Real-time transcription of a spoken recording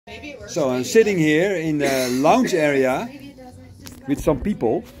So I'm sitting here in the lounge area with some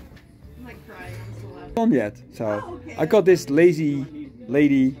people. On yet, so I got this lazy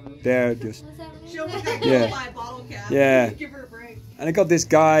lady there just yeah, and I got this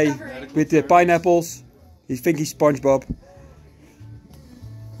guy with the pineapples. He thinks he's SpongeBob.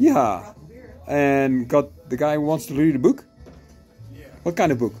 Yeah, and got the guy who wants to read a book. What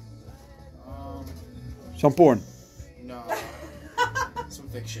kind of book? Some porn. No, some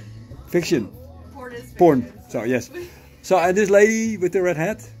fiction. Fiction. Porn. So yes. So and this lady with the red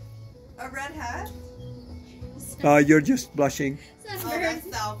hat. A red hat? You're just blushing.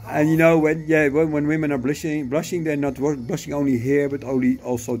 And you know when women are blushing, they're not blushing only here but only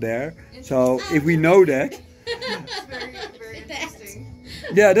also there. So if we know that, Very, very interesting.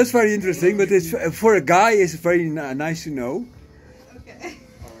 yeah, that's very interesting. But it's for a guy, it's very nice to know. Okay.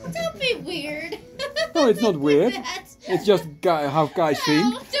 Don't be weird. No, it's not weird. It's just how guys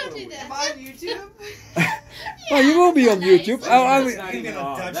think. No, don't do that. Am I on YouTube? Well, you will be on YouTube. The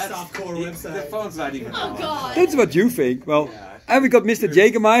phone's not even Oh on. God. That's what you think. Well, and we got Mr.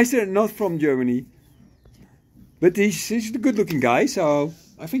 Jägermeister, not from Germany. But he's a good looking guy, so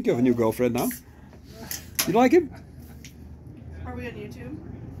I think you have a new girlfriend now. You like him? Are we on YouTube?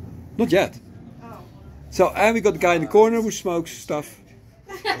 Not yet. Oh. So, and we got the guy in the corner who smokes stuff.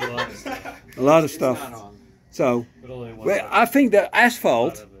 A lot of stuff. So, well, I think the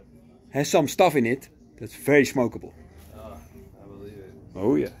asphalt has some stuff in it that's very smokable. I believe it.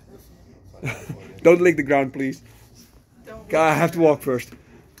 Oh yeah. Don't lick the ground, please. Don't I have to walk first.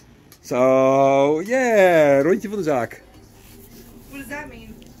 So, yeah, rondje van de zaak. What does that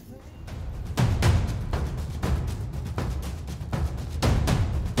mean?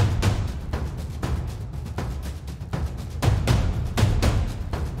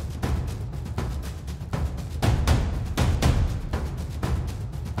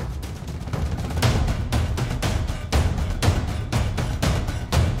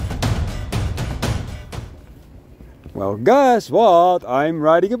 Well, guess what? I'm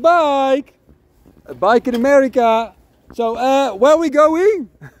riding a bike. A bike in America. So, where are we going?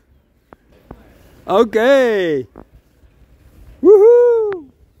 Okay. Woohoo!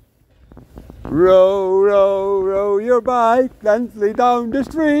 Row, row, row your bike gently down the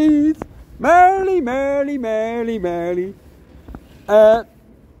street. Merrily, merrily, merrily, merrily.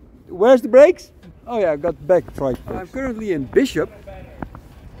 Where's the brakes? Oh yeah, I got back right. I'm currently in Bishop.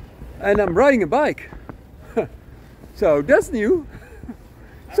 And I'm riding a bike. So that's new.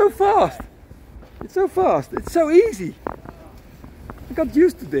 So fast. It's so fast. It's so easy. I got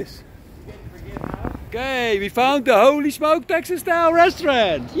used to this. Okay, we found the Holy Smoke Texas style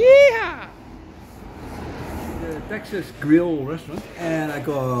restaurant. Yiha! The Texas grill restaurant. And I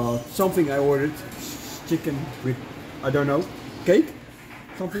got something I ordered. Chicken with, I don't know, cake?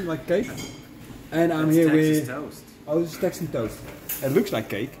 Something like cake. And I'm here with... toast. Oh, this is Texan toast. It looks like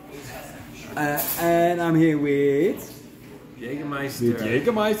cake. And I'm here with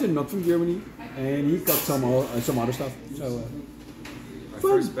Jägermeister, not from Germany, and he got some other stuff. So My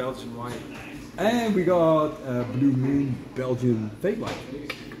first Belgian wine. and we got Blue Moon Belgian fake wine.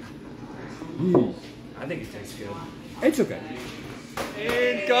 I think it tastes good. It's okay.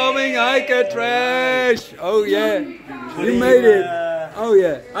 Incoming hiker trash. Oh yeah, you made it. Oh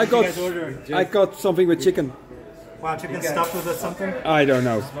yeah, I got something with chicken. Wow, chicken stuffed with something? I don't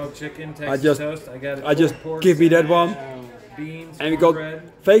know. Smoked chicken, Texas toast. I just give me that one. Beans, And we got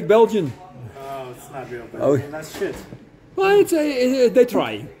bread. fake Belgian. Oh, it's not real bad. Oh. That's shit. Well, it's they're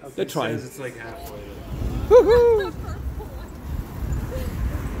trying. They're trying. It's like halfway. Woohoo!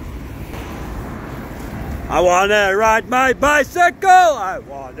 I wanna ride my bicycle. I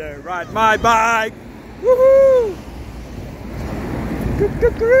wanna ride my bike. Woohoo!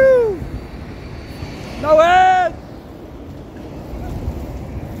 Coo-coo-coo! No end!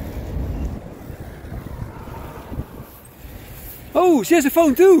 Oh, she has a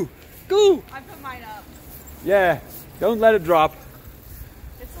phone too. Cool. I put mine up. Yeah, don't let it drop.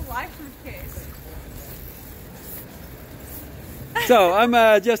 It's a live case. So I'm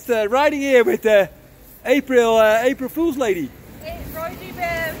just riding here with April Fool's lady. Hey, Rosie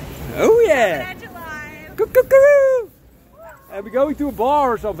Biv. Oh yeah. Coming at you live. Coo-coo-coo! And we're going to a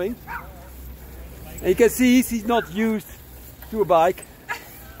bar or something. And you can see she's not used to a bike.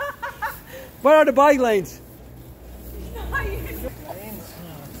 Where are the bike lanes?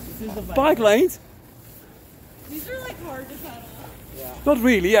 Bike lanes? These are like hard to pedal. Not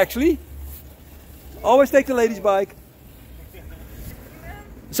really, actually. Always take the lady's bike.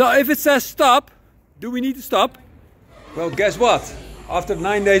 So if it says stop, do we need to stop? Well, guess what? After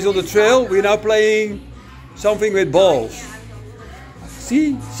 9 days on the trail, we're now playing something with balls.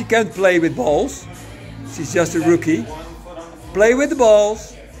 See, she can't play with balls. She's just a rookie. Play with the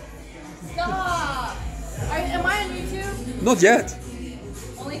balls. Stop! Am I on YouTube? Not yet.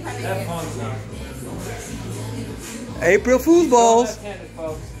 Only if I make Have it. fun, son. April Fool's balls. Left-handed,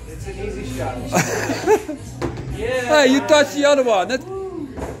 folks. It's an easy shot. Yeah. Hey, you touched the other one. That,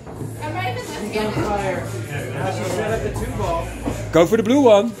 I'm not even On left-handed. fire. Now she set up the 2-ball. go for the blue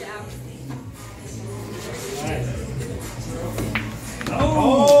one. Yeah.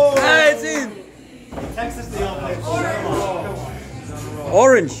 Oh! Hey, it's in. Texas, the old place.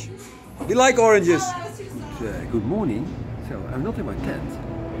 Orange. We like oranges. That was too soft. Good morning. So I'm not in my tent.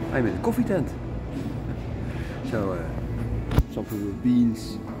 I'm in a coffee tent. So something with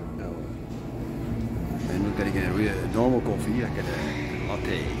beans. No, I'm not getting a real normal coffee. I get a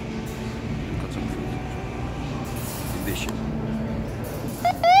latte. Got some fruit. Ambition.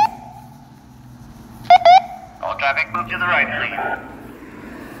 All traffic, move to the right, please.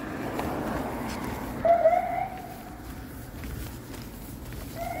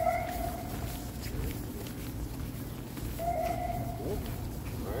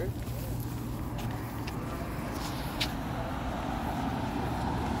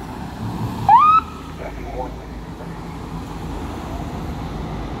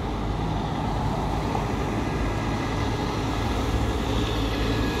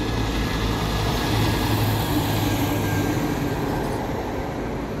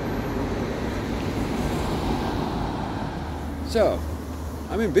 So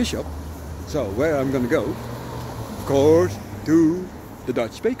I'm in Bishop. So where I'm gonna go? Of course to the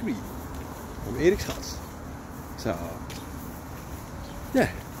Dutch bakery from Eriksgats. So yeah,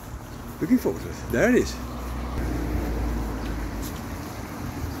 looking forward to it. There it is.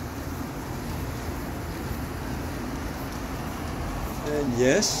 And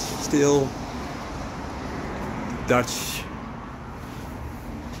yes, still Dutch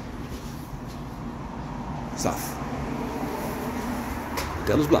stuff.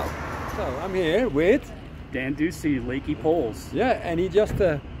 Tell us blauw. So I'm here with, Dan Ducey, Lakey Poles. yeah, and he just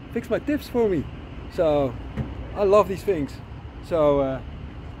fixed my tips for me. So I love these things. So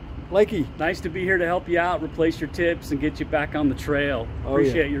Lakey. Nice to be here to help you out, replace your tips, and get you back on the trail. Oh,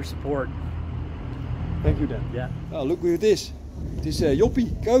 Appreciate yeah. your support. Thank you, Dan. Yeah. Oh, look who it is. It is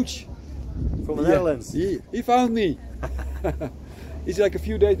Joppie, coach. From the Yeah, Netherlands. He found me. He's like a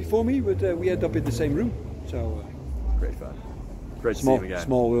few days before me, but we ended up in the same room. So Great fun. Great to see small, him again.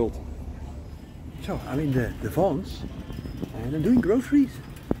 small world. So I'm in the Vons and I'm doing groceries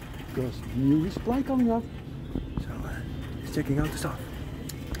because new resupply coming up. So just checking out the stuff.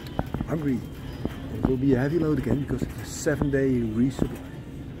 Hungry. It will be a heavy load again because it's a 7-day resupply.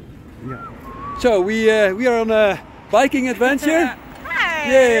 Yeah. So we are on a biking adventure. Hi!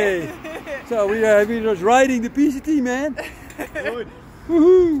 Yay! So we are just riding the PCT, man.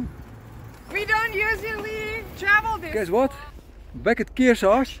 Woohoo! We don't usually travel this. Guess what? Back at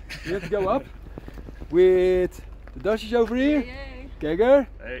Kearsarge, we have to go up with the Dutchies over here, Yay. Kegger,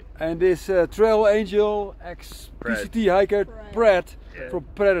 Hey. and this Trail Angel ex-PCT hiker, Brad, Yeah. from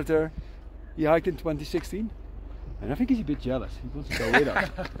Predator. He hiked in 2016, and I think he's a bit jealous. He wants to go with us.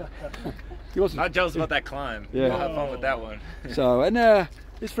 He wants to, Not jealous about that climb. Yeah. We'll have fun with that one. so, and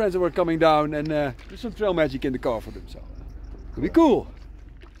his friends were coming down, and there's some trail magic in the car for them, so it'll be cool.